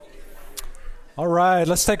All right,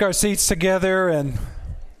 let's take our seats together and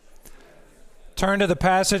turn to the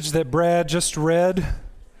passage that Brad just read,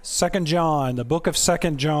 2 John, the book of 2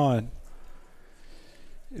 John.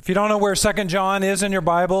 If you don't know where 2 John is in your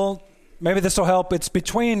Bible, maybe this will help. It's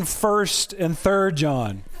between 1st and 3rd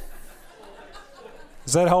John.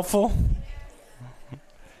 Is that helpful?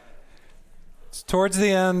 It's towards the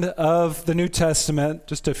end of the New Testament,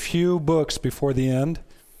 just a few books before the end.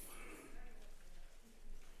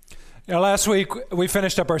 Last week we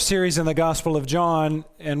finished up our series in the Gospel of John,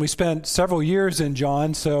 and we spent several years in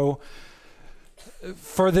John. So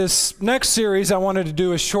for this next series, I wanted to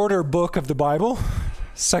do a shorter book of the Bible,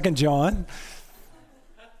 2 John.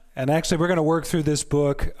 And actually, we're going to work through this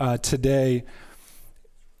book today.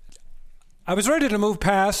 I was ready to move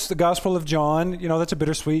past the Gospel of John. You know, that's a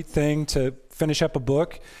bittersweet thing to finish up a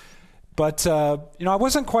book. But, I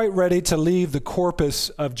wasn't quite ready to leave the corpus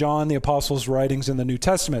of John the Apostle's writings in the New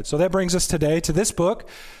Testament. So that brings us today to this book,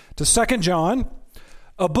 to 2 John,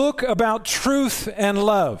 a book about truth and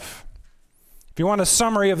love. If you want a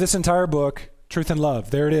summary of this entire book, Truth and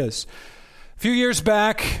Love, there it is. A few years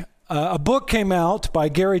back, a book came out by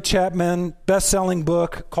Gary Chapman, best-selling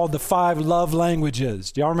book called The 5 Love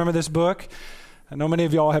Languages. Do y'all remember this book? I know many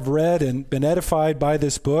of y'all have read and been edified by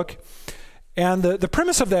this book. And the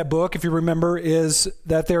premise of that book, if you remember, is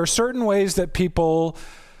that there are certain ways that people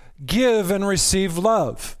give and receive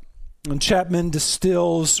love. And Chapman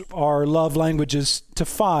distills our love languages to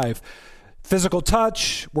 5. Physical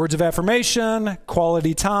touch, words of affirmation,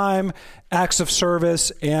 quality time, acts of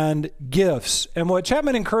service, and gifts. And what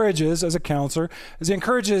Chapman encourages as a counselor is he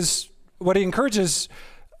encourages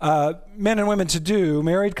men and women to do,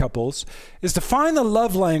 married couples, is to find the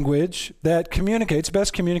love language that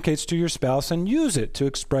best communicates to your spouse and use it to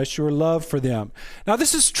express your love for them. Now,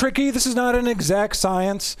 this is tricky. This is not an exact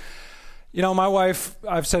science. You know, my wife,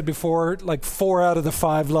 I've said before, like 4 out of the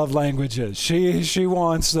 5 love languages. She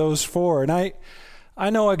wants those 4. And I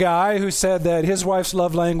know a guy who said that his wife's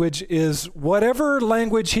love language is whatever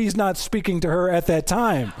language he's not speaking to her at that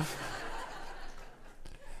time.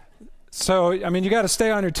 So, you got to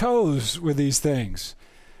stay on your toes with these things.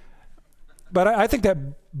 But I think that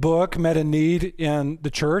book met a need in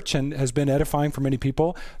the church and has been edifying for many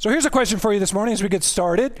people. So here's a question for you this morning as we get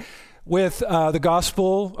started with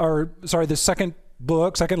the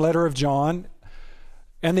second letter of John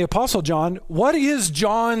and the Apostle John. What is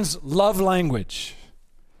John's love language?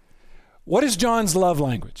 What is John's love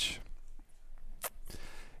language?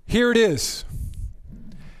 Here it is.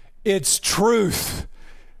 It's truth.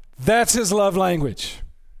 That's his love language.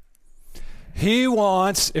 If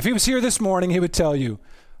he was here this morning, he would tell you,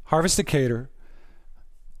 Harvest Decatur,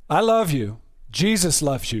 I love you. Jesus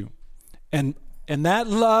loves you. And that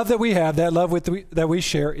love that we have, that love that we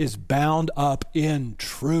share is bound up in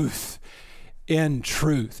truth. In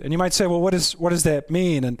truth. And you might say, well, what does that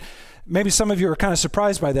mean? And maybe some of you are kind of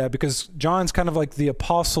surprised by that because John's kind of like the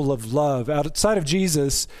apostle of love. Outside of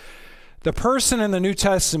Jesus, the person in the New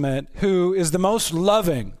Testament who is the most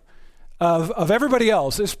loving of everybody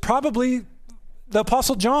else is probably the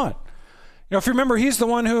Apostle John. If you remember, he's the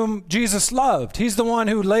one whom Jesus loved. He's the one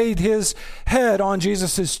who laid his head on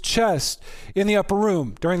Jesus' chest in the upper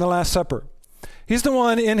room during the Last Supper. He's the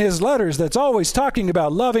one in his letters that's always talking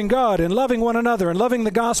about loving God and loving one another and loving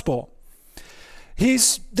the gospel.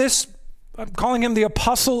 I'm calling him the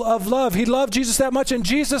apostle of love. He loved Jesus that much, and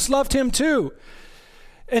Jesus loved him too.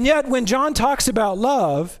 And yet, when John talks about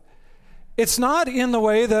love, it's not in the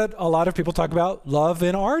way that a lot of people talk about love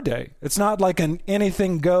in our day. It's not like an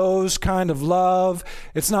anything goes kind of love.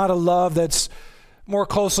 It's not a love that's more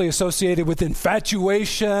closely associated with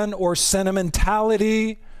infatuation or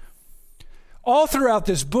sentimentality. All throughout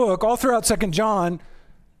this book, all throughout 2 John,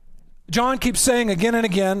 John keeps saying again and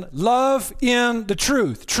again, love in the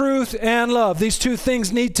truth. Truth and love. These two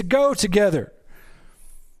things need to go together.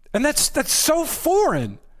 And that's so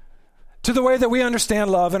foreign to the way that we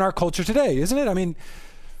understand love in our culture today, isn't it?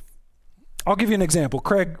 I'll give you an example.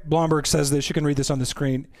 Craig Blomberg says this. You can read this on the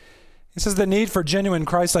screen. He says, the need for genuine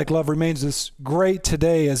Christ-like love remains as great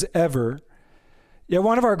today as ever. Yet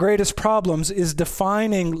one of our greatest problems is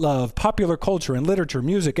defining love. Popular culture and literature,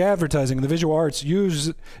 music, advertising, and the visual arts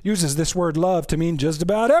uses this word love to mean just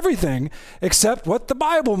about everything except what the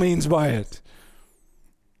Bible means by it.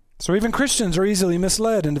 So even Christians are easily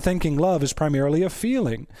misled into thinking love is primarily a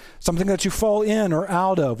feeling, something that you fall in or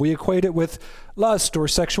out of. We equate it with lust or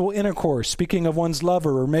sexual intercourse, speaking of one's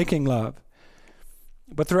lover or making love.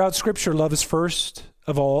 But throughout Scripture, love is first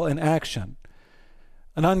of all an action,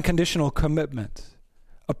 an unconditional commitment,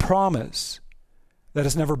 a promise that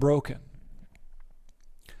is never broken.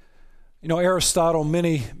 You know, Aristotle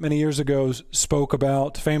many years ago spoke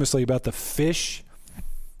famously about the fish.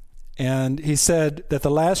 And he said that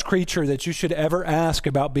the last creature that you should ever ask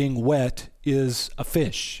about being wet is a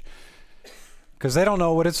fish. Because they don't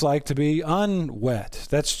know what it's like to be unwet.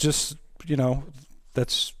 That's just,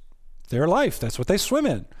 that's their life. That's what they swim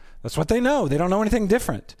in. That's what they know. They don't know anything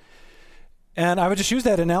different. And I would just use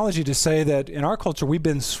that analogy to say that in our culture, we've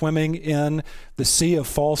been swimming in the sea of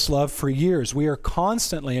false love for years. We are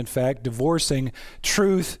constantly, in fact, divorcing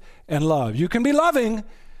truth and love. You can be loving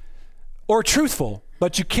or truthful,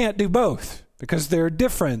 but you can't do both because they're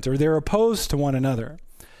different or they're opposed to one another.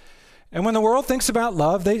 And when the world thinks about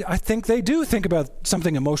love, I think they do think about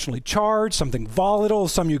something emotionally charged, something volatile,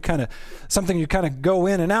 something you kind of go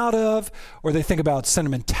in and out of, or they think about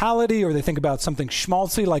sentimentality, or they think about something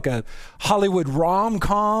schmaltzy like a Hollywood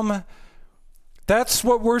rom-com. That's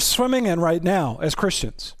what we're swimming in right now as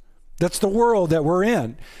Christians. That's the world that we're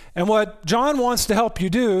in. And what John wants to help you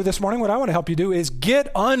do this morning, what I want to help you do is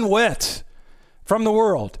get unwet from the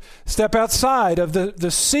world. Step outside of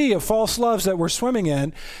the sea of false loves that we're swimming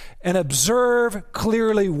in and observe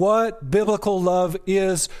clearly what biblical love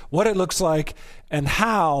is, what it looks like, and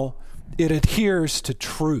how it adheres to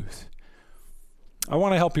truth. I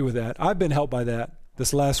want to help you with that. I've been helped by that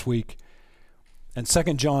this last week. And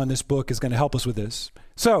 2 John, this book, is going to help us with this.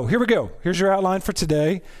 So here we go. Here's your outline for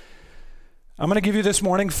today. I'm going to give you this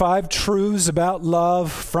morning 5 truths about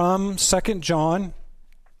love from 2 John.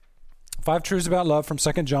 5 truths about love from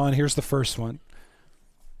 2 John. Here's the first one.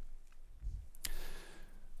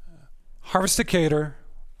 Harvest Decatur,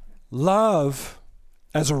 love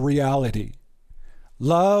as a reality.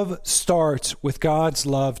 Love starts with God's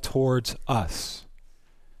love towards us.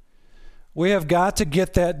 We have got to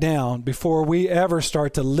get that down before we ever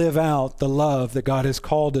start to live out the love that God has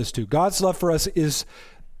called us to. God's love for us is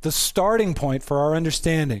the starting point for our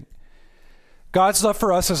understanding. God's love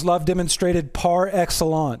for us is love demonstrated par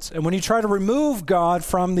excellence. And when you try to remove God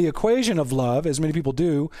from the equation of love, as many people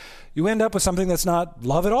do, you end up with something that's not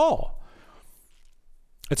love at all.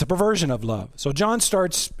 It's a perversion of love. So John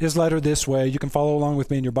starts his letter this way. You can follow along with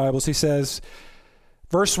me in your Bibles. He says,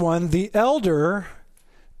 verse 1, the elder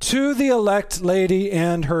to the elect lady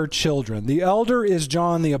and her children. The elder is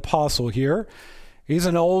John the apostle here. He's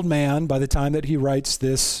an old man by the time that he writes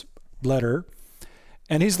this letter.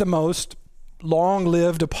 And he's the most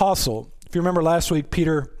long-lived apostle. If you remember last week,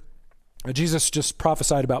 Jesus just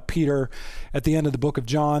prophesied about Peter at the end of the book of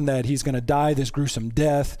John that he's going to die this gruesome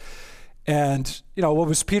death. And, what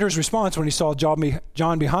was Peter's response when he saw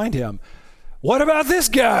John behind him? What about this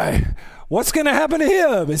guy? What's going to happen to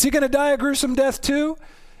him? Is he going to die a gruesome death too?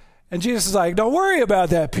 And Jesus is like, don't worry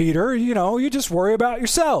about that, Peter. You just worry about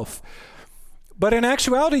yourself. But in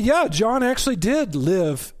actuality, John actually did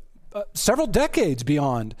live several decades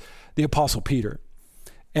beyond the Apostle Peter.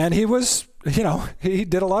 And he was, he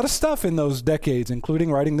did a lot of stuff in those decades,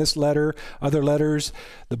 including writing this letter, other letters,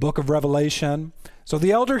 the book of Revelation. So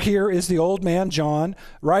the elder here is the old man, John,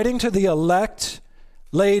 writing to the elect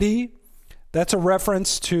lady. That's a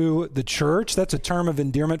reference to the church. That's a term of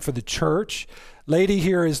endearment for the church. Lady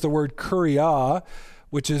here is the word kuria,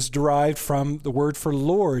 which is derived from the word for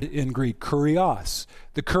Lord in Greek, kurios.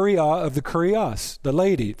 The kuria of the kurios, the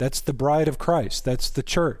lady. That's the bride of Christ. That's the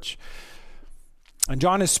church. And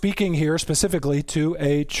John is speaking here specifically to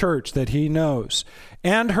a church that he knows.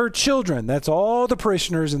 And her children. That's all the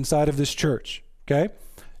parishioners inside of this church. Okay?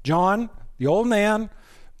 John, the old man,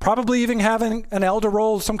 probably even having an elder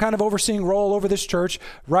role, some kind of overseeing role over this church,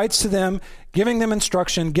 writes to them, giving them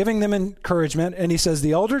instruction, giving them encouragement. And he says,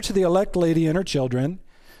 the elder to the elect lady and her children,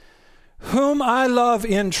 whom I love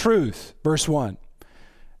in truth, verse 1.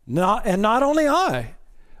 Not only I,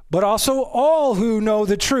 but also all who know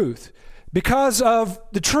the truth, because of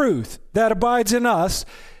the truth that abides in us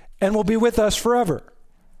and will be with us forever.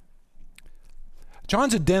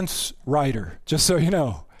 John's a dense writer, just so you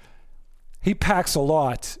know. He packs a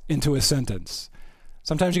lot into a sentence.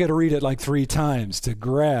 Sometimes you got to read it like 3 times to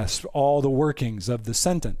grasp all the workings of the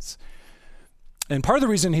sentence. And part of the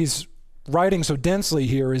reason he's writing so densely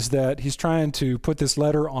here is that he's trying to put this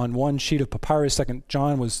letter on one sheet of papyrus. 2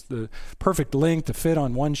 John was the perfect length to fit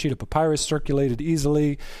on one sheet of papyrus, circulated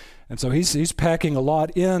easily. And so he's packing a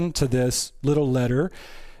lot into this little letter.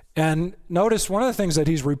 And notice one of the things that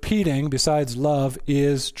he's repeating besides love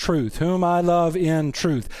is truth. Whom I love in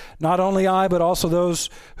truth. Not only I, but also those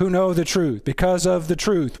who know the truth, because of the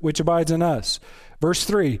truth which abides in us. Verse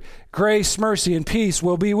 3, grace, mercy, and peace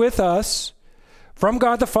will be with us from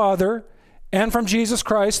God the Father and from Jesus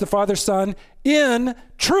Christ, the Father's Son, in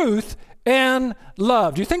truth and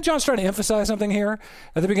love. Do you think John's trying to emphasize something here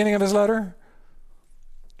at the beginning of his letter?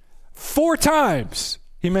 4 times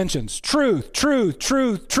he mentions truth, truth,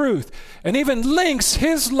 truth, truth, and even links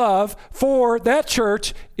his love for that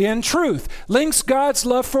church in truth, links God's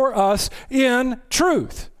love for us in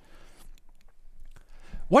truth.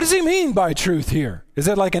 What does he mean by truth here? Is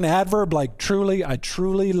it like an adverb, like truly, I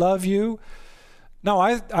truly love you? No,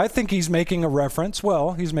 I think he's making a reference.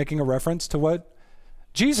 Well, he's making a reference to what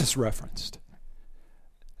Jesus referenced.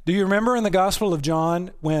 Do you remember in the Gospel of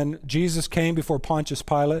John when Jesus came before Pontius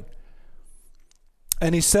Pilate?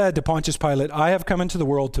 And he said to Pontius Pilate, I have come into the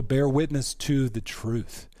world to bear witness to the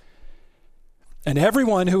truth. And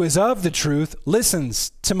everyone who is of the truth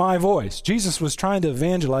listens to my voice. Jesus was trying to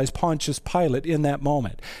evangelize Pontius Pilate in that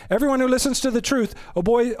moment. Everyone who listens to the truth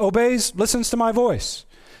obeys, listens to my voice.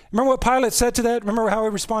 Remember what Pilate said to that? Remember how he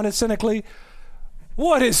responded cynically?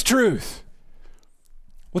 What is truth?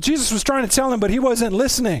 Well, Jesus was trying to tell him, but he wasn't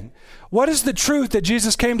listening. What is the truth that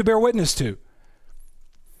Jesus came to bear witness to?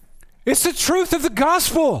 It's the truth of the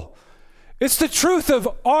gospel. It's the truth of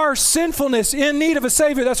our sinfulness in need of a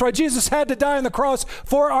Savior. That's why Jesus had to die on the cross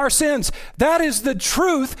for our sins. That is the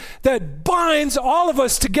truth that binds all of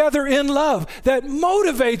us together in love, that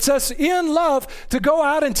motivates us in love to go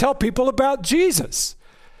out and tell people about Jesus.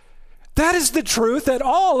 That is the truth that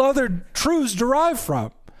all other truths derive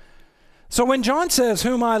from. So when John says,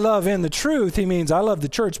 whom I love in the truth, he means I love the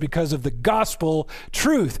church because of the gospel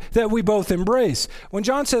truth that we both embrace. When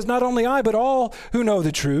John says, not only I, but all who know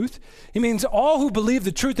the truth, he means all who believe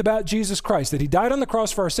the truth about Jesus Christ, that he died on the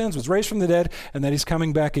cross for our sins, was raised from the dead, and that he's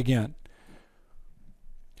coming back again.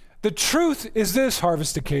 The truth is this,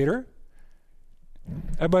 Harvest Decatur.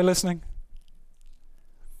 Everybody listening?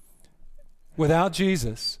 Without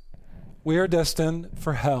Jesus, we are destined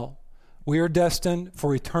for hell. We are destined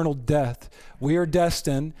for eternal death. We are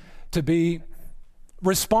destined to be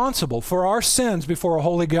responsible for our sins before a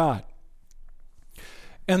holy God.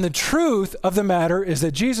 And the truth of the matter is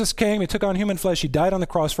that Jesus came, he took on human flesh, he died on the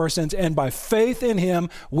cross for our sins, and by faith in him,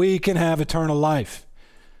 we can have eternal life.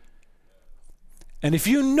 And if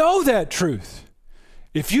you know that truth,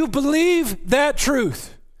 if you believe that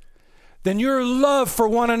truth, then your love for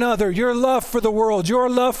one another, your love for the world, your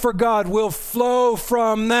love for God will flow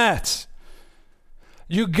from that.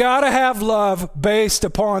 You got to have love based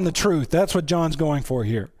upon the truth. That's what John's going for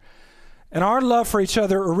here. And our love for each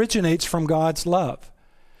other originates from God's love,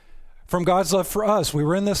 from God's love for us. We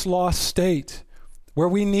were in this lost state where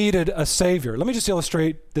we needed a Savior. Let me just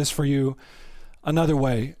illustrate this for you another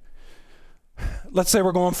way. Let's say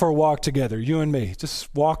we're going for a walk together, you and me,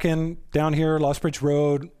 just walking down here, Lost Bridge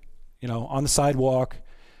Road, on the sidewalk.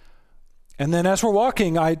 And then as we're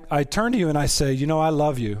walking, I turn to you and I say, I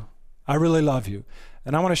love you. I really love you.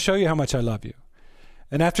 And I want to show you how much I love you.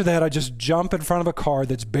 And after that, I just jump in front of a car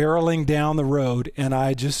that's barreling down the road and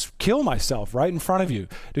I just kill myself right in front of you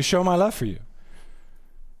to show my love for you.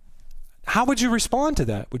 How would you respond to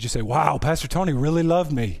that? Would you say, wow, Pastor Tony really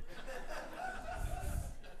loved me?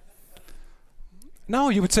 No,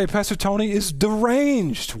 you would say, Pastor Tony is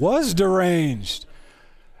deranged, was deranged.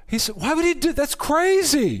 He said, why would he do? That's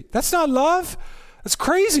crazy. That's not love. That's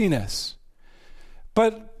craziness.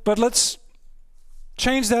 But let's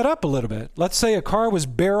change that up a little bit. Let's say a car was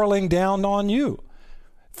barreling down on you,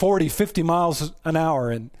 40, 50 miles an hour,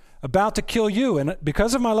 and about to kill you. And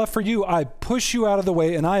because of my love for you, I push you out of the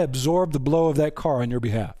way and I absorb the blow of that car on your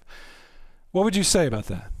behalf. What would you say about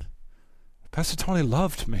that? Pastor Tony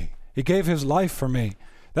loved me. He gave his life for me.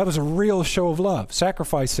 That was a real show of love,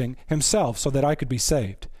 sacrificing himself so that I could be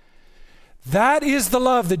saved. That is the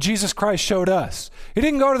love that Jesus Christ showed us. He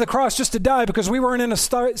didn't go to the cross just to die because we weren't in a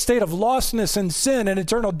state of lostness and sin and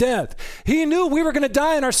eternal death. He knew we were going to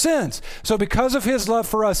die in our sins. So because of his love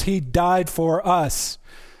for us, he died for us.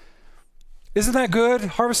 Isn't that good,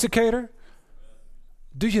 Harvest Decatur?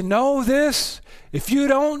 Do you know this? If you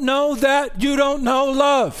don't know that, you don't know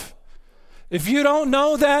love. If you don't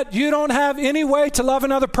know that, you don't have any way to love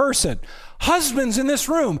another person. Husbands in this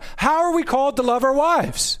room, how are we called to love our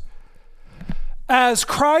wives? As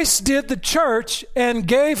Christ did the church and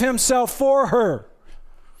gave himself for her.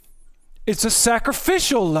 It's a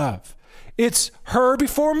sacrificial love. It's her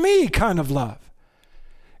before me kind of love.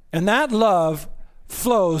 And that love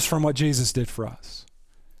flows from what Jesus did for us.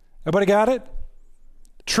 Everybody got it?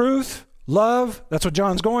 Truth, love, that's what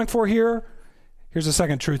John's going for here. Here's the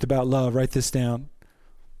second truth about love. Write this down.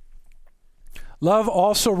 Love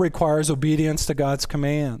also requires obedience to God's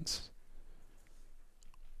commands.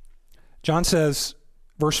 John says,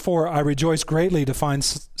 verse 4, I rejoice greatly to find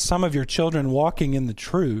some of your children walking in the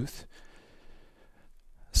truth.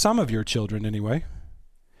 Some of your children, anyway.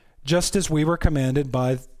 Just as we were commanded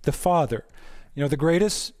by the Father. The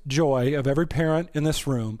greatest joy of every parent in this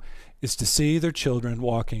room is to see their children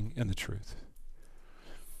walking in the truth.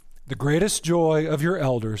 The greatest joy of your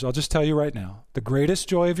elders, I'll just tell you right now, the greatest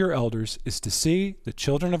joy of your elders is to see the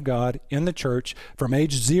children of God in the church from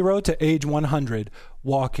age 0 to age 100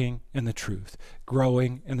 walking in the truth,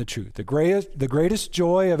 growing in the truth. The greatest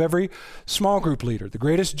joy of every small group leader, the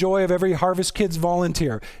greatest joy of every Harvest Kids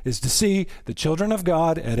volunteer is to see the children of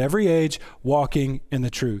God at every age walking in the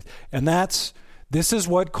truth. And this is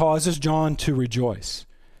what causes John to rejoice.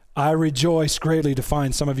 I rejoice greatly to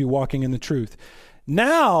find some of you walking in the truth.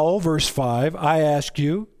 Now, verse 5, I ask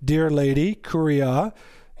you, dear lady, Curia,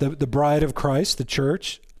 the bride of Christ, the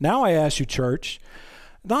church. Now I ask you, church,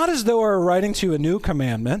 not as though I were writing to you a new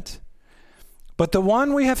commandment, but the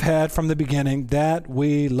one we have had from the beginning, that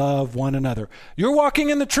we love one another. You're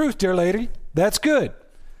walking in the truth, dear lady. That's good.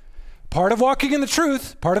 Part of walking in the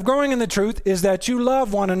truth, part of growing in the truth, is that you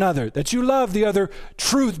love one another, that you love the other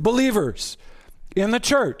truth believers in the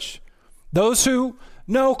church, those who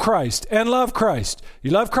know Christ and love Christ.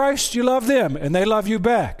 You love Christ, you love them, and they love you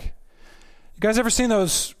back. You guys ever seen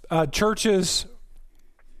those churches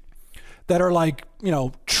that are like,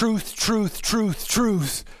 truth, truth, truth,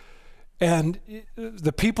 truth, and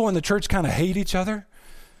the people in the church kind of hate each other?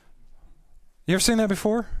 You ever seen that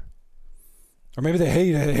before? Or maybe they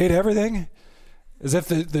hate everything, as if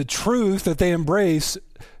the truth that they embrace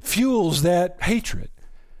fuels that hatred.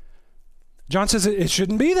 John says it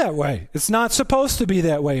shouldn't be that way. It's not supposed to be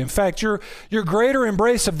that way. In fact, your greater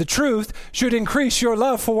embrace of the truth should increase your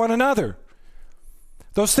love for one another.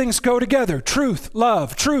 Those things go together. Truth,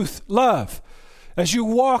 love, truth, love. As you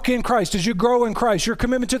walk in Christ, as you grow in Christ, your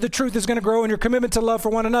commitment to the truth is going to grow, and your commitment to love for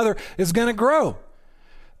one another is going to grow.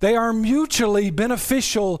 They are mutually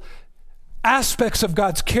beneficial aspects of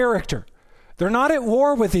God's character. They're not at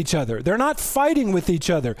war with each other. They're not fighting with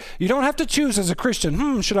each other. You don't have to choose as a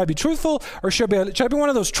Christian, should I be truthful, or should I be one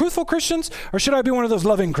of those truthful Christians, or should I be one of those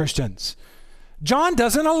loving Christians? John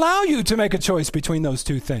doesn't allow you to make a choice between those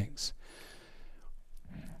two things.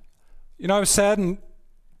 I was saddened.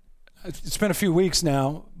 It's been a few weeks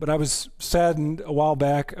now, but I was saddened a while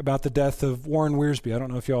back about the death of Warren Wiersbe. I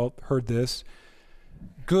don't know if y'all heard this.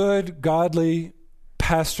 Good, godly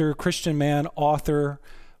pastor, Christian man, author,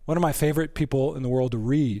 one of my favorite people in the world to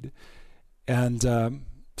read, and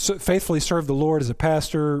so faithfully served the Lord as a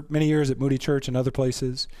pastor many years at Moody Church and other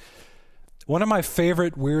places. One of my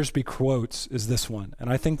favorite Wiersbe quotes is this one, and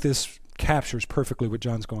I think this captures perfectly what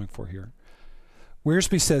John's going for here.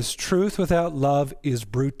 Wiersbe says, truth without love is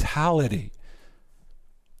brutality,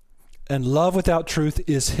 and love without truth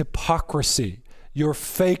is hypocrisy. You're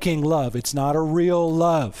faking love. It's not a real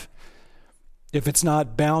love if it's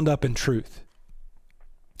not bound up in truth.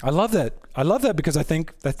 I love that. I love that because I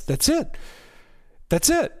think that's it. That's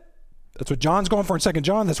it. That's what John's going for in 2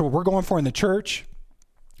 John. That's what we're going for in the church.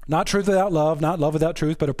 Not truth without love, not love without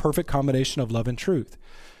truth, but a perfect combination of love and truth.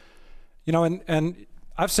 And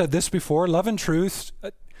I've said this before, love and truth,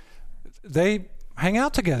 they hang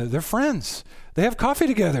out together. They're friends. They have coffee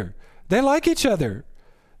together. They like each other.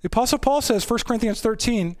 The Apostle Paul says, 1 Corinthians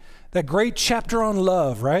 13, that great chapter on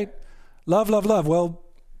love, right? Love, love, love. Well,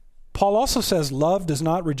 Paul also says love does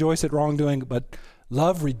not rejoice at wrongdoing, but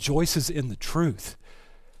love rejoices in the truth.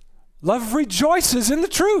 Love rejoices in the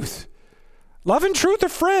truth. Love and truth are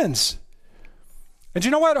friends. And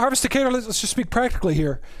you know what, Harvest Decatur, let's just speak practically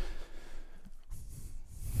here.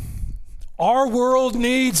 Our world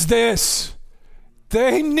needs this.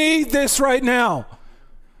 They need this right now.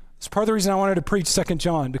 It's part of the reason I wanted to preach 2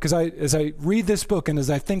 John, because as I read this book and as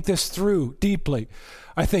I think this through deeply,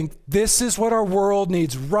 I think this is what our world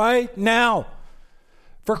needs right now.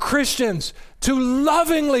 For Christians to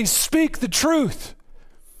lovingly speak the truth.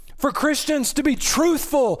 For Christians to be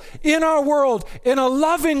truthful in our world in a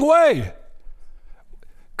loving way.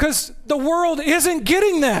 Because the world isn't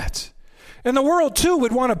getting that. And the world, too,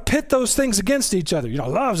 would want to pit those things against each other.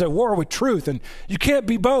 Love's at war with truth, and you can't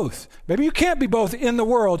be both. Maybe you can't be both in the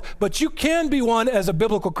world, but you can be one as a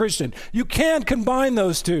biblical Christian. You can combine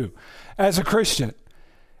those two as a Christian,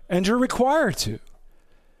 and you're required to.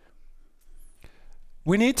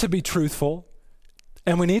 We need to be truthful,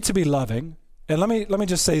 and we need to be loving. And let me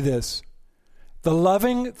just say this. The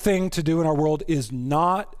loving thing to do in our world is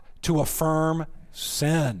not to affirm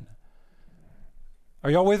sin. Are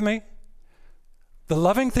y'all with me? The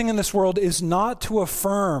loving thing in this world is not to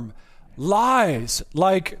affirm lies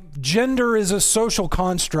like gender is a social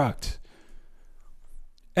construct.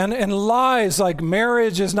 And lies like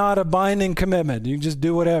marriage is not a binding commitment. You can just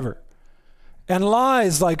do whatever. And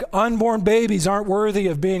lies like unborn babies aren't worthy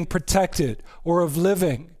of being protected or of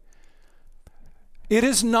living. It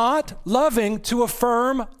is not loving to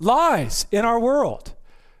affirm lies in our world.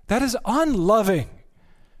 That is unloving.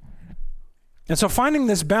 And so finding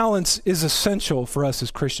this balance is essential for us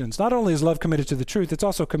as Christians. Not only is love committed to the truth, it's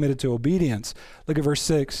also committed to obedience. Look at verse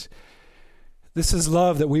 6. This is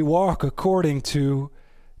love, that we walk according to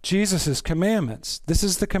Jesus' commandments. This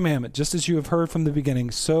is the commandment, just as you have heard from the beginning,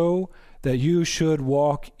 so that you should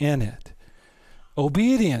walk in it.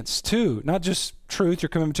 Obedience, too, not just truth, your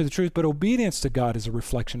commitment to the truth, but obedience to God is a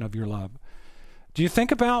reflection of your love. Do you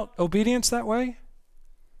think about obedience that way?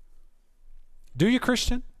 Do you,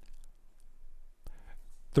 Christian?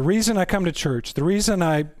 The reason I come to church, the reason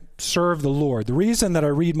I serve the Lord, the reason that I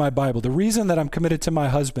read my Bible, the reason that I'm committed to my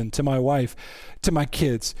husband, to my wife, to my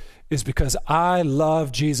kids, is because I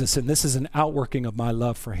love Jesus, and this is an outworking of my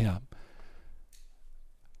love for him.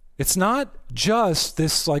 It's not just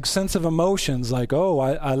this like sense of emotions like, oh,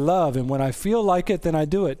 I love, and when I feel like it, then I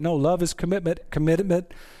do it. No, love is commitment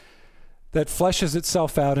that fleshes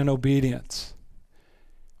itself out in obedience.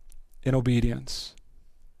 In obedience.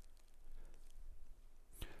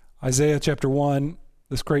 Isaiah chapter 1,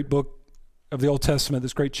 this great book of the Old Testament,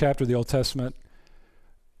 this great chapter of the Old Testament,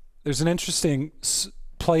 there's an interesting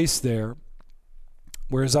place there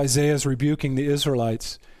where as Isaiah is rebuking the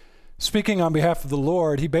Israelites, speaking on behalf of the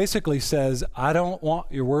Lord, he basically says, I don't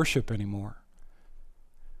want your worship anymore.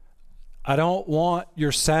 I don't want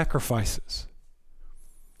your sacrifices.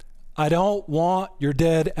 I don't want your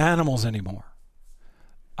dead animals anymore.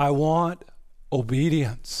 I want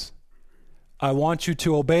obedience. I want you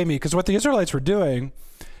to obey me. Because what the Israelites were doing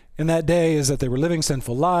in that day is that they were living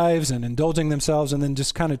sinful lives and indulging themselves and then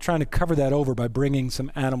just kind of trying to cover that over by bringing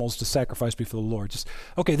some animals to sacrifice before the Lord. Just,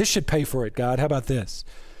 okay, this should pay for it, God. How about this?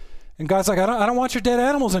 And God's like, I don't want your dead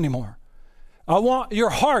animals anymore. I want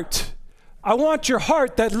your heart. I want your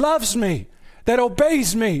heart that loves me, that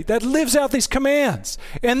obeys me, that lives out these commands.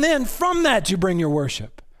 And then from that, you bring your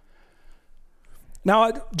worship.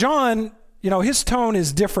 Now, John, his tone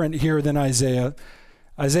is different here than Isaiah.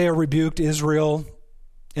 Isaiah rebuked Israel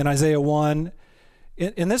in Isaiah 1.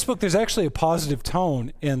 In this book, there's actually a positive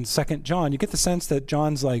tone in 2 John. You get the sense that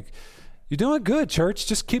John's like, you're doing good, church.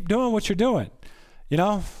 Just keep doing what you're doing.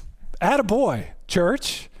 Atta boy,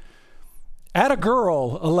 church. Atta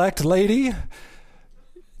girl, elect lady.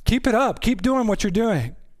 Keep it up. Keep doing what you're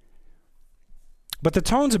doing. But the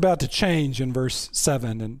tone's about to change in verse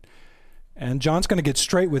 7. And John's going to get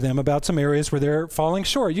straight with them about some areas where they're falling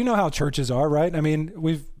short. You know how churches are, right? I mean,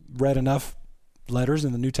 we've read enough letters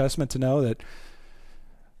in the New Testament to know that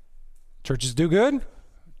churches do good.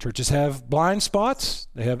 Churches have blind spots.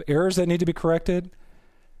 They have errors that need to be corrected.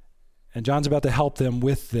 And John's about to help them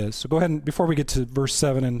with this. So go ahead and, before we get to verse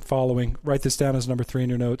 7 and following, write this down as number 3 in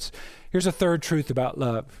your notes. Here's a third truth about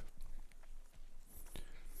love.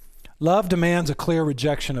 Love demands a clear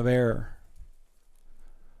rejection of error.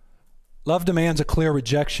 Love demands a clear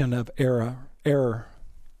rejection of error.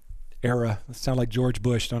 That sounds like George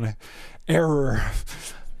Bush, don't I? Error.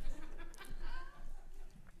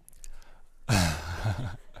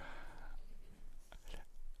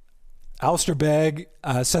 Alistair Begg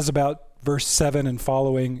says about verse 7 and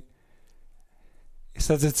following, he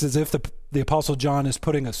says it's as if the Apostle John is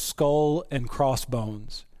putting a skull and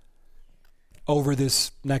crossbones over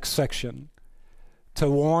this next section to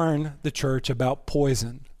warn the church about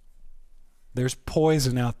poison. There's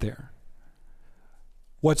poison out there.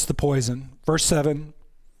 What's the poison? Verse 7,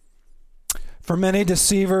 for many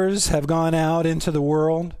deceivers have gone out into the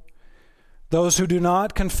world, those who do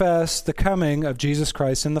not confess the coming of Jesus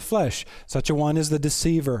Christ in the flesh. Such a one is the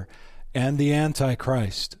deceiver and the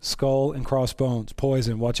antichrist. Skull and crossbones,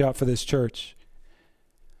 poison. Watch out for this, church.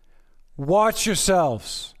 Watch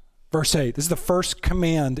yourselves. Verse 8, this is the first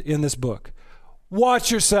command in this book.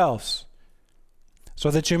 Watch yourselves,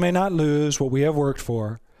 so that you may not lose what we have worked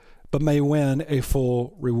for, but may win a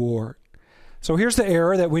full reward. So here's the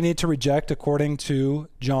error that we need to reject according to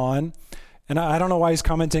John. And I don't know why he's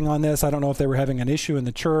commenting on this. I don't know if they were having an issue in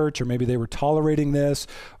the church, or maybe they were tolerating this,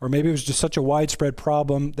 or maybe it was just such a widespread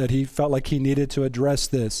problem that he felt like he needed to address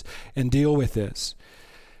this and deal with this.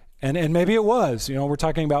 And maybe it was. We're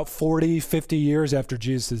talking about 40, 50 years after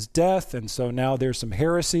Jesus' death, and so now there's some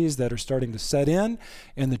heresies that are starting to set in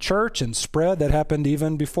the church and spread that happened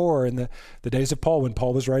even before in the days of Paul, when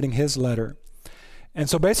Paul was writing his letter. And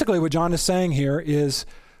so basically what John is saying here is,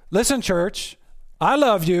 listen, church, I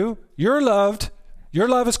love you. You're loved. Your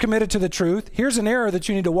love is committed to the truth. Here's an error that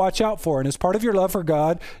you need to watch out for. And as part of your love for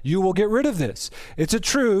God, you will get rid of this. It's a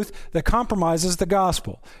truth that compromises the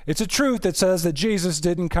gospel. It's a truth that says that Jesus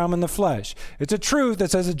didn't come in the flesh. It's a truth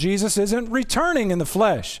that says that Jesus isn't returning in the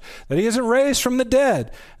flesh, that he isn't raised from the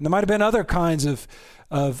dead. And there might have been other kinds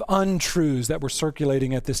of untruths that were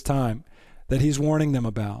circulating at this time that he's warning them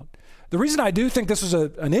about. The reason I do think this was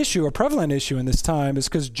an issue, a prevalent issue in this time, is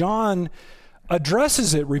because John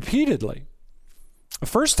addresses it repeatedly. The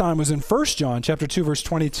first time was in 1 John chapter 2, verse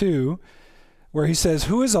 22, where he says,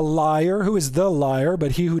 "Who is a liar? Who is the liar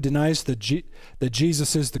but he who denies that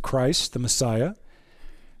Jesus is the Christ, the Messiah?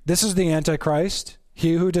 This is the Antichrist,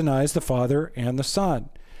 he who denies the Father and the Son."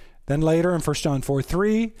 Then later in 1 John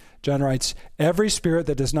 4:3, John writes, "Every spirit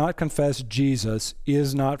that does not confess Jesus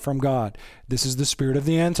is not from God. This is the spirit of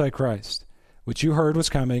the Antichrist, which you heard was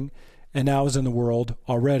coming and now is in the world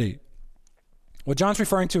already." What John's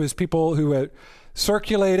referring to is people who are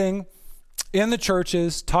circulating in the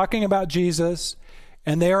churches, talking about Jesus,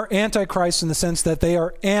 and they are antichrists in the sense that they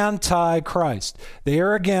are anti-Christ. They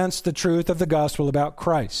are against the truth of the gospel about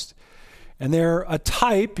Christ. And they're a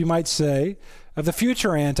type, you might say, of the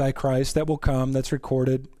future antichrist that will come, that's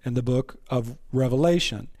recorded in the book of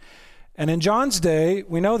Revelation. And in John's day,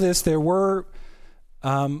 we know this, there were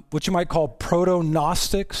what you might call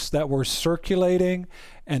proto-Gnostics that were circulating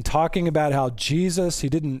and talking about how Jesus, he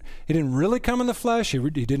didn't really come in the flesh, he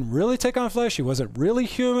didn't really take on flesh, he wasn't really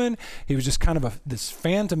human, he was just kind of this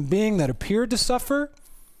phantom being that appeared to suffer.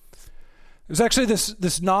 It was actually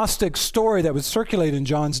this Gnostic story that would circulate in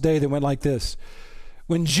John's day that went like this.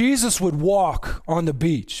 When Jesus would walk on the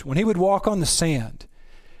beach, when he would walk on the sand,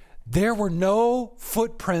 there were no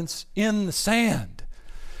footprints in the sand.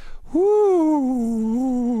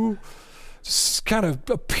 Woo! Just kind of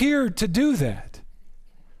appeared to do that.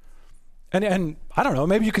 And I don't know,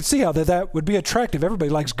 maybe you could see how that would be attractive. Everybody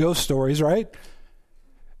likes ghost stories, right?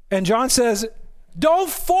 And John says, don't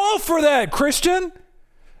fall for that, Christian.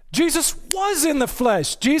 Jesus was in the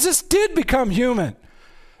flesh. Jesus did become human.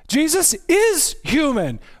 Jesus is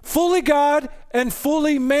human, fully God and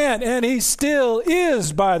fully man, and he still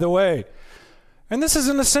is, by the way. And this is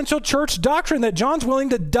an essential church doctrine that John's willing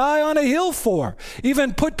to die on a hill for,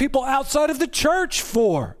 even put people outside of the church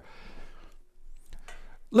for.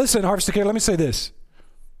 Listen, Harvest of Care, let me say this.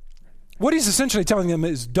 What he's essentially telling them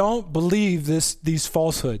is don't believe these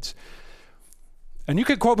falsehoods. And you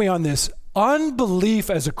could quote me on this. Unbelief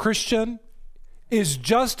as a Christian is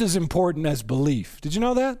just as important as belief. Did you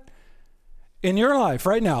know that? In your life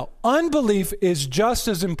right now, unbelief is just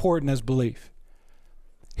as important as belief.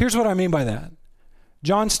 Here's what I mean by that.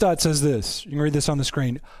 John Stott says this. You can read this on the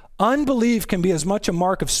screen. Unbelief can be as much a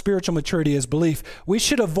mark of spiritual maturity as belief. We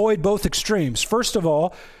should avoid both extremes. First of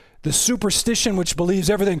all, the superstition which believes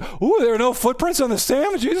everything. Ooh, there are no footprints on the sand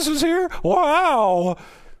when Jesus was here? Wow.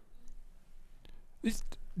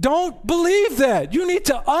 Don't believe that. You need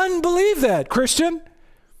to unbelieve that, Christian.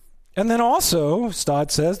 And then also,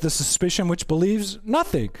 Stott says, the suspicion which believes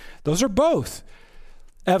nothing. Those are both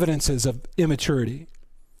evidences of immaturity.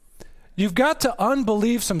 You've got to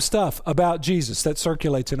unbelieve some stuff about Jesus that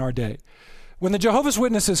circulates in our day. When the Jehovah's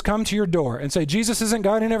Witnesses come to your door and say, Jesus isn't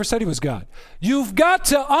God, he never said he was God, you've got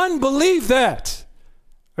to unbelieve that.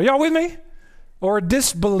 Are y'all with me? Or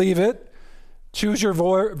disbelieve it. Choose your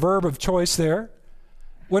verb of choice there.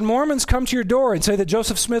 When Mormons come to your door and say that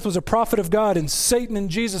Joseph Smith was a prophet of God and Satan and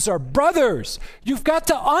Jesus are brothers, you've got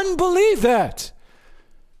to unbelieve that.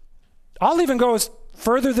 I'll even go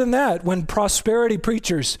further than that. When prosperity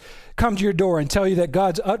preachers come to your door and tell you that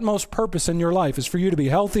God's utmost purpose in your life is for you to be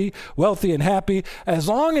healthy, wealthy, and happy, as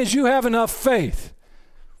long as you have enough faith,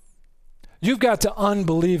 you've got to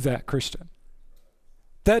unbelieve that, Christian.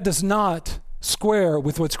 That does not square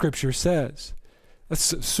with what Scripture says.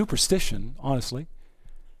 That's superstition, honestly.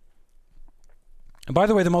 And by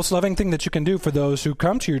the way, the most loving thing that you can do for those who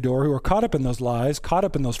come to your door, who are caught up in those lies, caught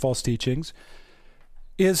up in those false teachings,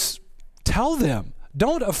 is tell them.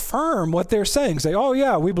 Don't affirm what they're saying. Say, oh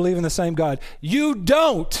yeah, we believe in the same God. You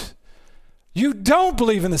don't. You don't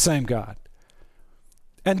believe in the same God.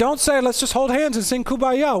 And don't say, let's just hold hands and sing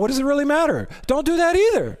Kumbaya. What does it really matter? Don't do that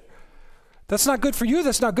either. That's not good for you.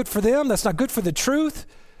 That's not good for them. That's not good for the truth.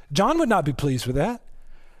 John would not be pleased with that.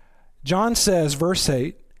 John says, verse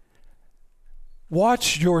 8,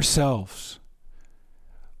 watch yourselves.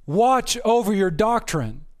 Watch over your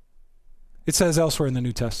doctrine. It says elsewhere in the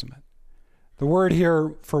New Testament. The word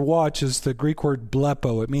here for watch is the Greek word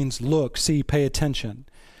blepo. It means look, see, pay attention.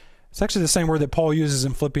 It's actually the same word that Paul uses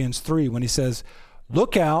in Philippians 3 when he says,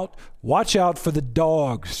 look out, watch out for the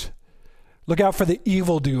dogs. Look out for the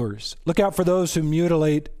evildoers. Look out for those who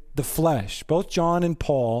mutilate the flesh. Both John and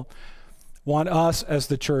Paul want us as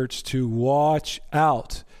the church to watch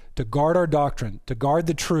out, to guard our doctrine, to guard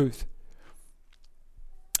the truth,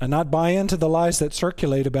 and not buy into the lies that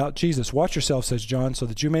circulate about Jesus. Watch yourself, says John, so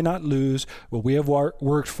that you may not lose what we have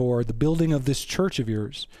worked for, the building of this church of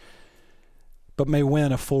yours, but may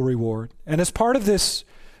win a full reward. And as part of this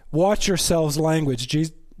Watch yourselves'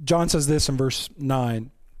 language. John says this in verse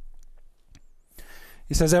 9.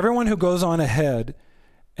 He says, everyone who goes on ahead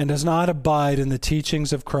and does not abide in the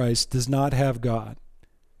teachings of Christ does not have God.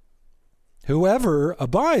 Whoever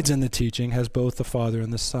abides in the teaching has both the Father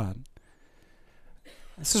and the Son.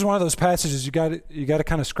 This is one of those passages you got to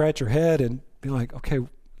kind of scratch your head and be like, okay,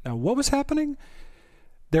 now what was happening?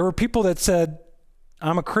 There were people that said,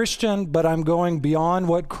 I'm a Christian, but I'm going beyond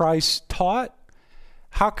what Christ taught.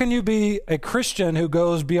 How can you be a Christian who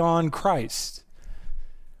goes beyond Christ?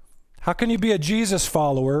 How can you be a Jesus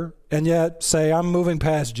follower and yet say, I'm moving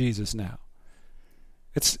past Jesus now?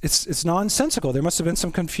 It's nonsensical. There must have been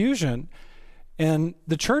some confusion in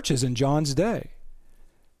the churches in John's day.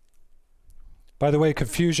 By the way,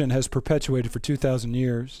 confusion has perpetuated for 2,000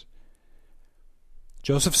 years.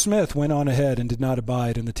 Joseph Smith went on ahead and did not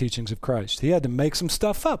abide in the teachings of Christ. He had to make some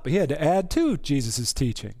stuff up. He had to add to Jesus'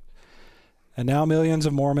 teaching. And now millions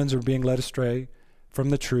of Mormons are being led astray from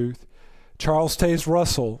the truth. Charles Taze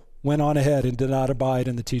Russell went on ahead and did not abide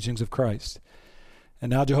in the teachings of Christ. And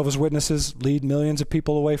now Jehovah's Witnesses lead millions of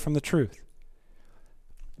people away from the truth.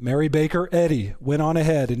 Mary Baker Eddy went on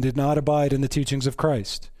ahead and did not abide in the teachings of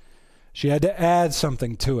Christ. She had to add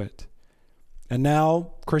something to it. And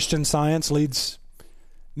now Christian Science leads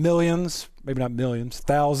millions, maybe not millions,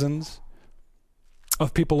 thousands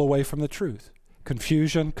of people away from the truth.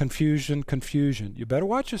 Confusion, confusion, confusion. You better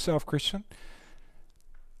watch yourself, Christian.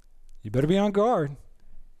 You better be on guard.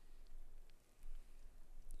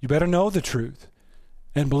 You better know the truth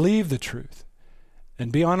and believe the truth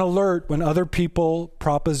and be on alert when other people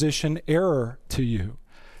proposition error to you.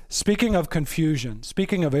 Speaking of confusion,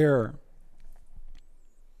 speaking of error,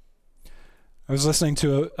 I was listening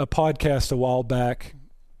to a podcast a while back,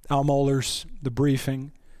 Al Mohler's The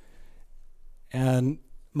Briefing, and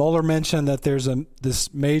Mohler mentioned that there's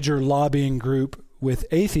this major lobbying group with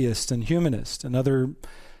atheists and humanists and other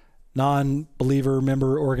non-believer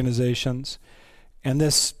member organizations. And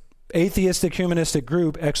this atheistic humanistic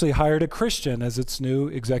group actually hired a Christian as its new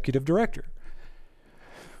executive director.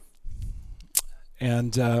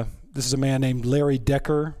 And this is a man named Larry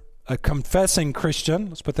Decker, a confessing Christian,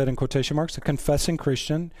 let's put that in quotation marks, a confessing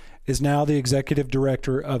Christian, is now the executive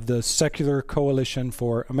director of the Secular Coalition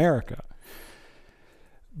for America.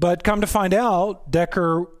 But come to find out,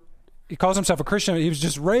 Decker, he calls himself a Christian. He was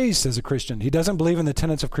just raised as a Christian. He doesn't believe in the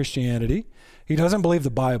tenets of Christianity. He doesn't believe the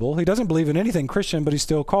Bible. He doesn't believe in anything Christian, but he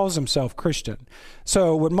still calls himself Christian.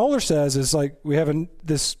 So what Mohler says is like we have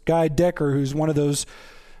this guy Decker who's one of those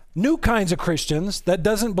new kinds of Christians that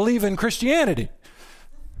doesn't believe in Christianity.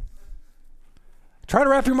 Try to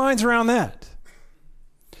wrap your minds around that.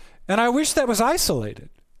 And I wish that was isolated.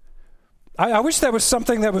 I wish that was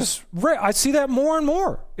something that was rare. I see that more and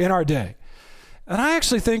more in our day. And I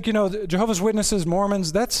actually think, Jehovah's Witnesses,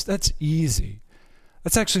 Mormons, that's easy.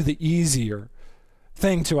 That's actually the easier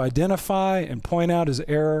thing to identify and point out as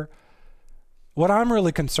error. What I'm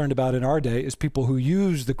really concerned about in our day is people who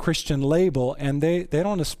use the Christian label and they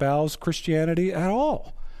don't espouse Christianity at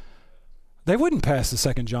all. They wouldn't pass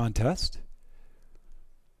the 2 John test.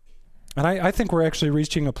 And I think we're actually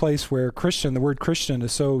reaching a place where the word Christian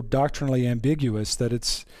is so doctrinally ambiguous that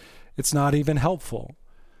it's not even helpful.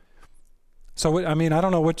 So, I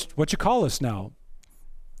don't know what you call us now.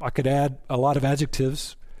 I could add a lot of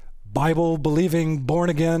adjectives. Bible-believing,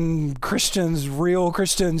 born-again Christians, real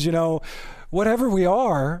Christians, whatever we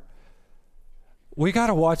are, we got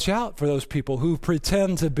to watch out for those people who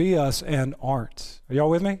pretend to be us and aren't. Are y'all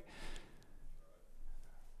with me?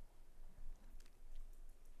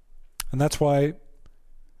 And that's why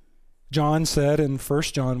John said in 1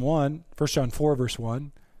 John 4, verse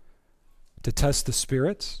 1, to test the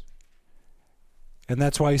spirits. And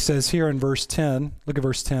that's why he says here in verse 10, look at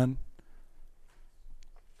verse 10.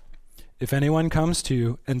 If anyone comes to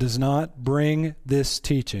you and does not bring this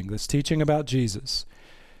teaching about Jesus,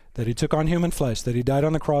 that he took on human flesh, that he died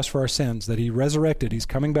on the cross for our sins, that he resurrected, he's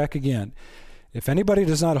coming back again. If anybody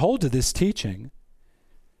does not hold to this teaching,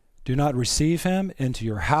 do not receive him into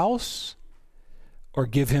your house or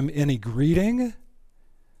give him any greeting,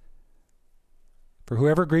 for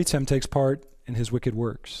whoever greets him takes part in his wicked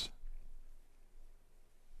works.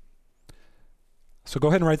 So go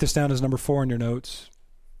ahead and write this down as number 4 in your notes.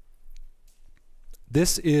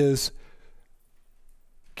 This is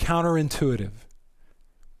counterintuitive,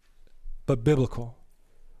 but biblical.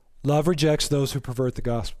 Love rejects those who pervert the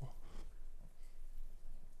gospel.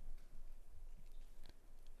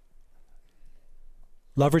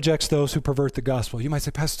 Love rejects those who pervert the gospel. You might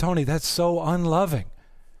say, Pastor Tony, that's so unloving.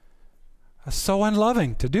 That's so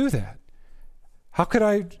unloving to do that. How could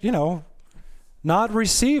I, not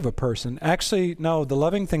receive a person. Actually, no, the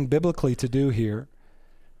loving thing biblically to do here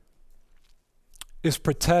is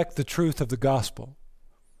protect the truth of the gospel.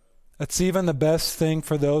 That's even the best thing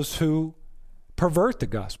for those who pervert the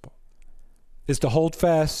gospel, is to hold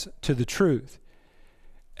fast to the truth.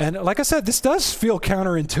 And like I said, this does feel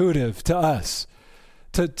counterintuitive to us,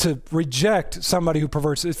 to reject somebody who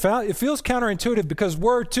perverts. It feels counterintuitive because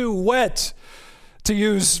we're too wet, to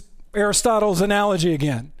use Aristotle's analogy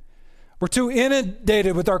again. We're too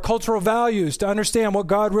inundated with our cultural values to understand what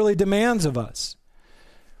God really demands of us.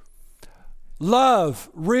 Love,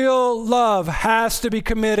 real love, has to be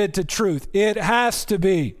committed to truth. It has to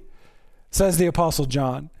be, says the Apostle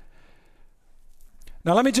John.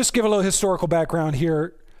 Now let me just give a little historical background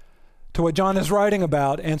here to what John is writing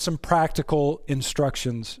about and some practical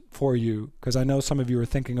instructions for you, because I know some of you are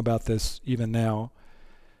thinking about this even now.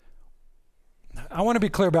 I want to be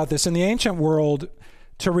clear about this. In the ancient world,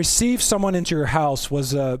 to receive someone into your house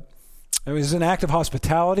was an act of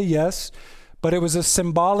hospitality, yes, but it was a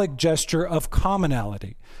symbolic gesture of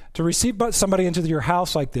commonality. To receive somebody into your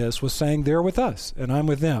house like this was saying, they're with us and I'm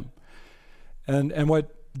with them. And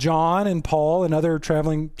what John and Paul and other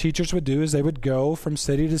traveling teachers would do is they would go from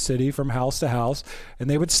city to city, from house to house, and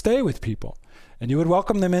they would stay with people. And you would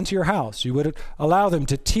welcome them into your house. You would allow them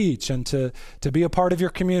to teach and to be a part of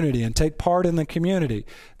your community and take part in the community.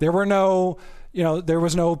 There was no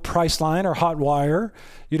Priceline or Hotwire.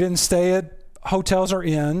 You didn't stay at hotels or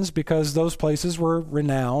inns because those places were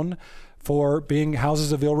renowned for being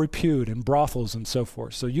houses of ill repute and brothels and so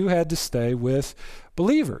forth. So you had to stay with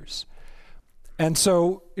believers. And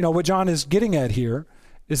so, what John is getting at here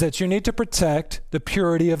is that you need to protect the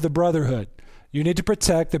purity of the brotherhood. You need to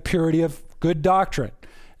protect the purity of good doctrine.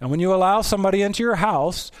 And when you allow somebody into your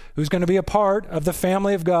house who's going to be a part of the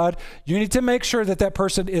family of God, you need to make sure that that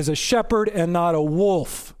person is a shepherd and not a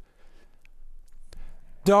wolf.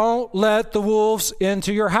 Don't let the wolves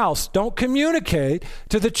into your house. Don't communicate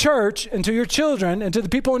to the church and to your children and to the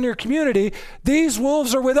people in your community, these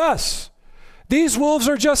wolves are with us. These wolves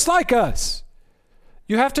are just like us.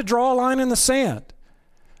 You have to draw a line in the sand.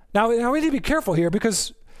 Now we need to be careful here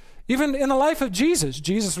because even in the life of Jesus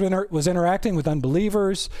was interacting with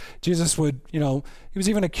unbelievers. Jesus he was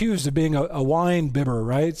even accused of being a wine bibber,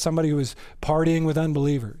 right? Somebody who was partying with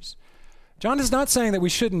unbelievers. John is not saying that we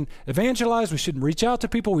shouldn't evangelize, we shouldn't reach out to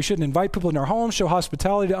people, we shouldn't invite people in our homes, show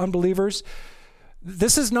hospitality to unbelievers.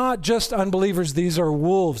 This is not just unbelievers, these are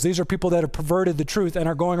wolves. These are people that have perverted the truth and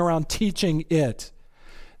are going around teaching it.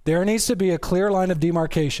 There needs to be a clear line of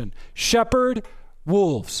demarcation. Shepherd,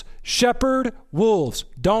 wolves. Shepherd, wolves.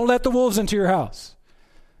 Don't let the wolves into your house.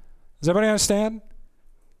 Does everybody understand?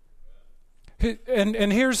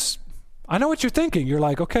 And here's, I know what you're thinking. You're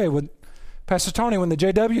like, okay, Pastor Tony, when the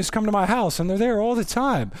JWs come to my house, and they're there all the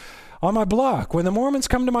time on my block. When the Mormons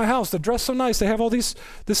come to my house, they're dressed so nice. They have all this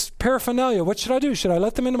paraphernalia. What should I do? Should I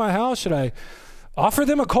let them into my house? Should I offer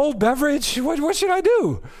them a cold beverage? What should I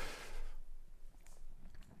do?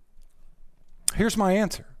 Here's my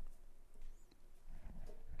answer.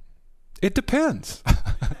 It depends.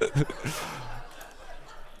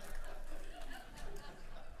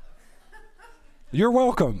 You're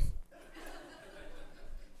welcome.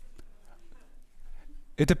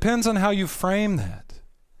 It depends on how you frame that.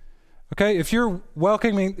 Okay, if you're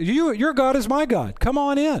welcoming, your God is my God. Come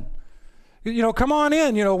on in. Come on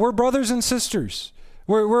in. We're brothers and sisters.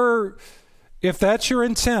 We're if that's your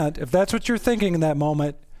intent, if that's what you're thinking in that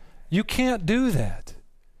moment, you can't do that.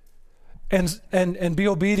 And be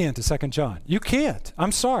obedient to 2 John. You can't.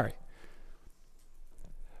 I'm sorry.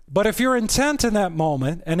 But if your intent in that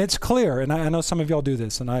moment, and it's clear, and I know some of y'all do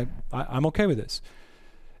this, and I'm okay with this.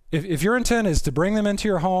 If your intent is to bring them into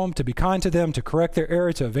your home, to be kind to them, to correct their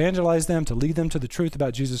error, to evangelize them, to lead them to the truth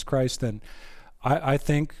about Jesus Christ, then I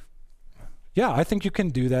think you can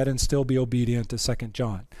do that and still be obedient to 2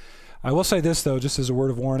 John. I will say this, though, just as a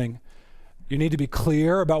word of warning. You need to be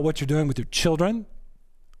clear about what you're doing with your children,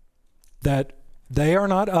 that they are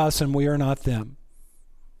not us and we are not them.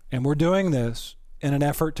 And we're doing this in an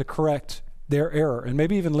effort to correct their error and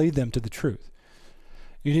maybe even lead them to the truth.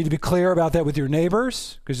 You need to be clear about that with your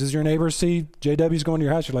neighbors, because as your neighbors see JWs going to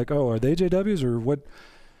your house, you're like, oh, are they JWs or what?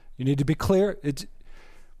 You need to be clear.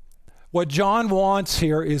 What John wants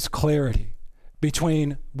here is clarity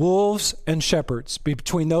between wolves and shepherds,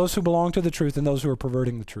 between those who belong to the truth and those who are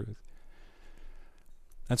perverting the truth.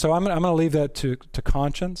 And so I'm going to leave that to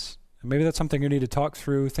conscience. And maybe that's something you need to talk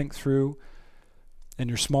through, think through in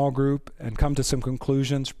your small group and come to some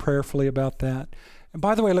conclusions prayerfully about that. And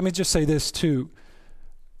by the way, let me just say this too.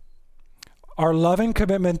 Our loving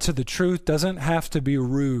commitment to the truth doesn't have to be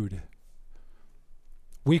rude.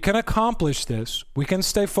 We can accomplish this. We can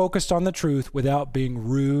stay focused on the truth without being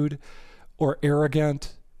rude or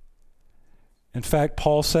arrogant. In fact,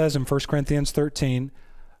 Paul says in 1 Corinthians 13,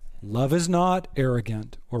 love is not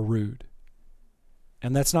arrogant or rude.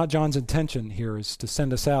 And that's not John's intention here, is to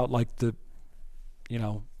send us out like the,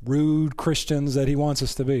 rude Christians that he wants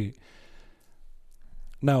us to be.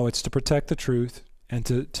 No, it's to protect the truth and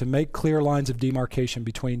to make clear lines of demarcation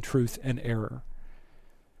between truth and error.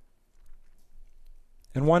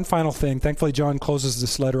 And one final thing, thankfully John closes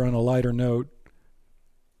this letter on a lighter note.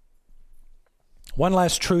 One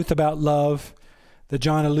last truth about love that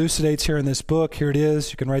John elucidates here in this book. Here it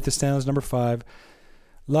is. You can write this down as number 5.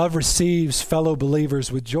 Love receives fellow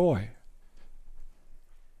believers with joy.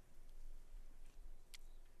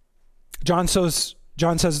 John says,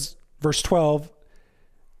 verse 12,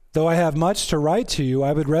 though I have much to write to you,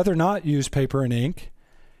 I would rather not use paper and ink.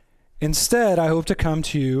 Instead, I hope to come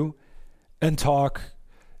to you and talk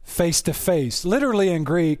face to face. Literally in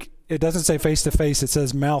Greek, it doesn't say face to face, it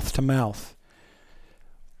says mouth to mouth.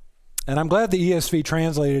 And I'm glad the ESV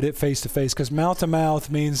translated it face to face, because mouth to mouth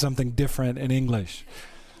means something different in English.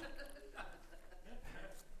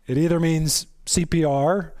 It either means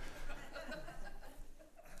CPR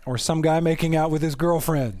or some guy making out with his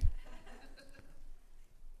girlfriend.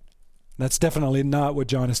 That's definitely not what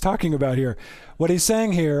John is talking about here. What he's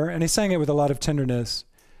saying here, and he's saying it with a lot of tenderness,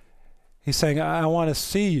 he's saying, I want to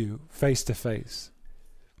see you face to face.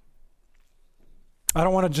 I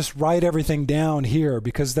don't want to just write everything down here,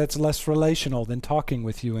 because that's less relational than talking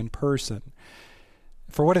with you in person.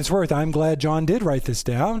 For what it's worth, I'm glad John did write this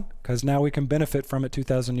down, because now we can benefit from it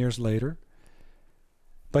 2,000 years later.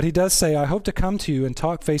 But he does say, I hope to come to you and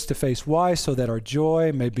talk face to face. Why? So that our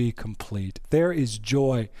joy may be complete. There is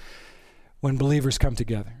joy when believers come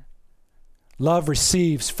together. Love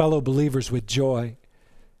receives fellow believers with joy.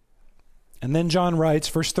 And then John writes,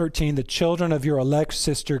 verse 13, the children of your elect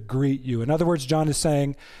sister greet you. In other words, John is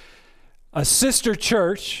saying, a sister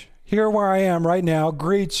church, here where I am right now,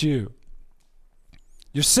 greets you.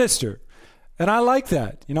 Your sister. And I like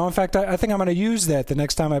that. In fact, I think I'm going to use that the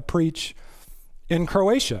next time I preach in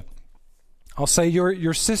Croatia. I'll say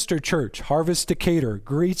your sister church, Harvest Decatur,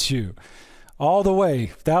 greets you all the way,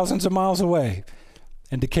 thousands of miles away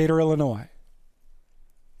in Decatur, Illinois.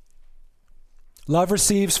 Love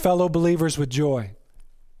receives fellow believers with joy.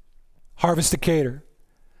 Harvest Decatur.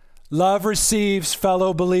 Love receives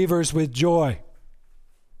fellow believers with joy.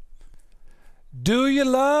 Do you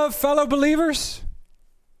love fellow believers?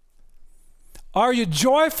 Are you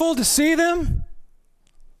joyful to see them?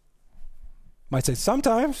 Might say,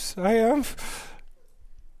 sometimes I am.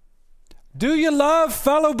 Do you love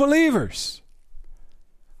fellow believers?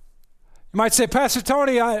 You might say, Pastor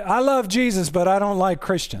Tony, I love Jesus, but I don't like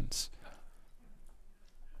Christians.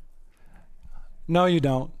 No, you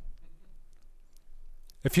don't.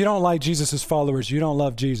 If you don't like Jesus' followers, you don't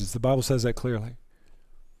love Jesus. The Bible says that clearly.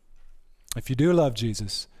 If you do love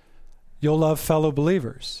Jesus, you'll love fellow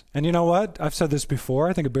believers. And you know what? I've said this before.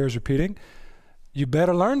 I think it bears repeating. You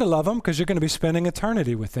better learn to love them, because you're going to be spending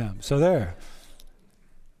eternity with them. So there.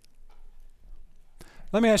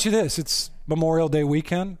 Let me ask you this. It's Memorial Day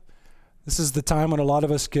weekend. This is the time when a lot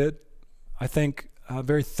of us get, I think,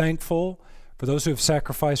 very thankful for those who have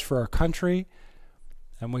sacrificed for our country.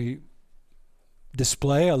 And we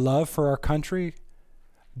display a love for our country.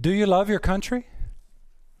 Do you love your country?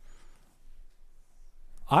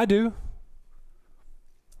 I do.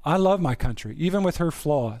 I love my country, even with her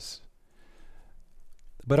flaws.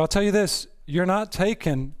 But I'll tell you this, you're not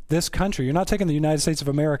taking this country, you're not taking the United States of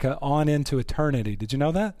America on into eternity. Did you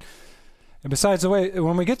know that? And besides, the way,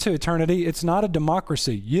 when we get to eternity, it's not a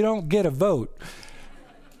democracy. You don't get a vote.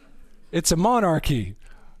 It's a monarchy.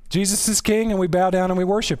 Jesus is king, and we bow down and we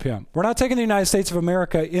worship him. We're not taking the United States of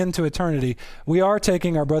America into eternity. We are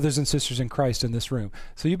taking our brothers and sisters in Christ in this room.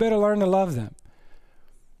 So you better learn to love them.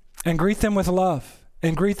 And greet them with love.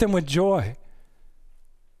 And greet them with joy.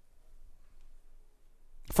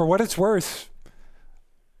 For what it's worth,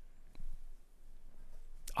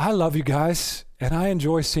 I love you guys, and I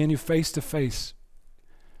enjoy seeing you face to face.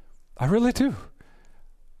 I really do.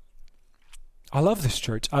 I love this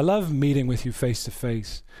church. I love meeting with you face to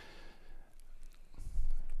face.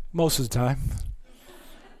 Most of the time.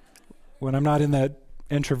 When I'm not in that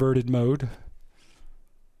introverted mode.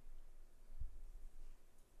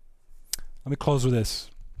 Let me close with this.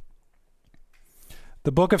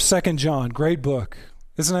 The book of 2 John, great book.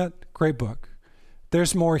 Isn't it? Great book.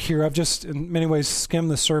 There's more here. I've just, in many ways, skimmed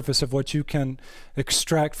the surface of what you can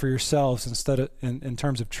extract for yourselves instead of in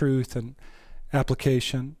terms of truth and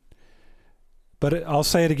application. But I'll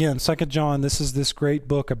say it again. 2 John, this is this great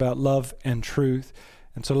book about love and truth.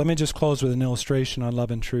 And so let me just close with an illustration on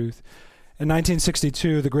love and truth. In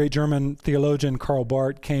 1962, the great German theologian Karl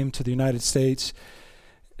Barth came to the United States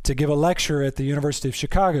to give a lecture at the University of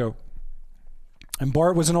Chicago. And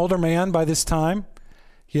Barth was an older man by this time.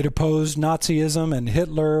 He had opposed Nazism and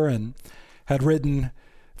Hitler and had written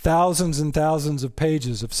thousands and thousands of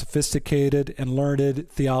pages of sophisticated and learned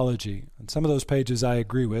theology. And some of those pages I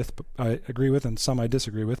agree with, and some I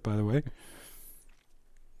disagree with, by the way.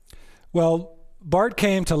 Well, Barth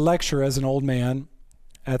came to lecture as an old man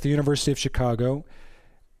at the University of Chicago,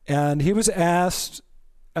 and he was asked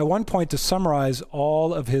at one point to summarize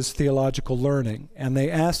all of his theological learning. And they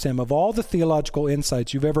asked him, of all the theological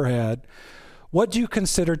insights you've ever had, what do you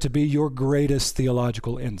consider to be your greatest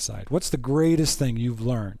theological insight? What's the greatest thing you've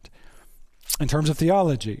learned in terms of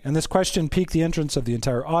theology? And this question piqued the interest of the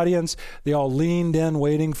entire audience. They all leaned in,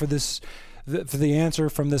 waiting for the answer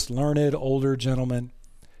from this learned older gentleman.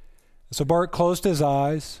 So Barth closed his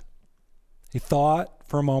eyes. He thought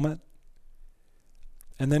for a moment,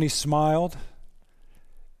 and then he smiled,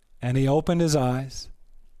 and he opened his eyes,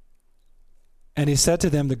 and he said to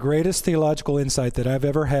them, the greatest theological insight that I've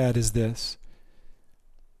ever had is this: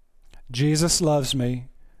 Jesus loves me,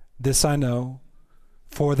 this I know,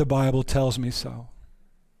 for the Bible tells me so.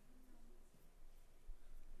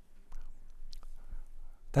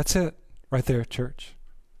 That's it right there, church.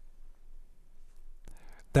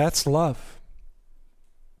 That's love.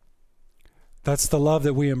 That's the love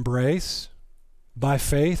that we embrace by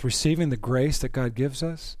faith, receiving the grace that God gives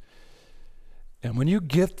us. And when you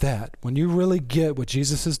get that, when you really get what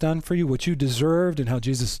Jesus has done for you, what you deserved, and how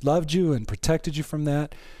Jesus loved you and protected you from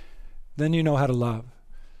that, then you know how to love.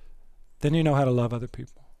 Then you know how to love other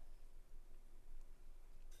people.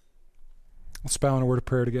 Let's bow in a word of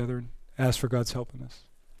prayer together and ask for God's help in this.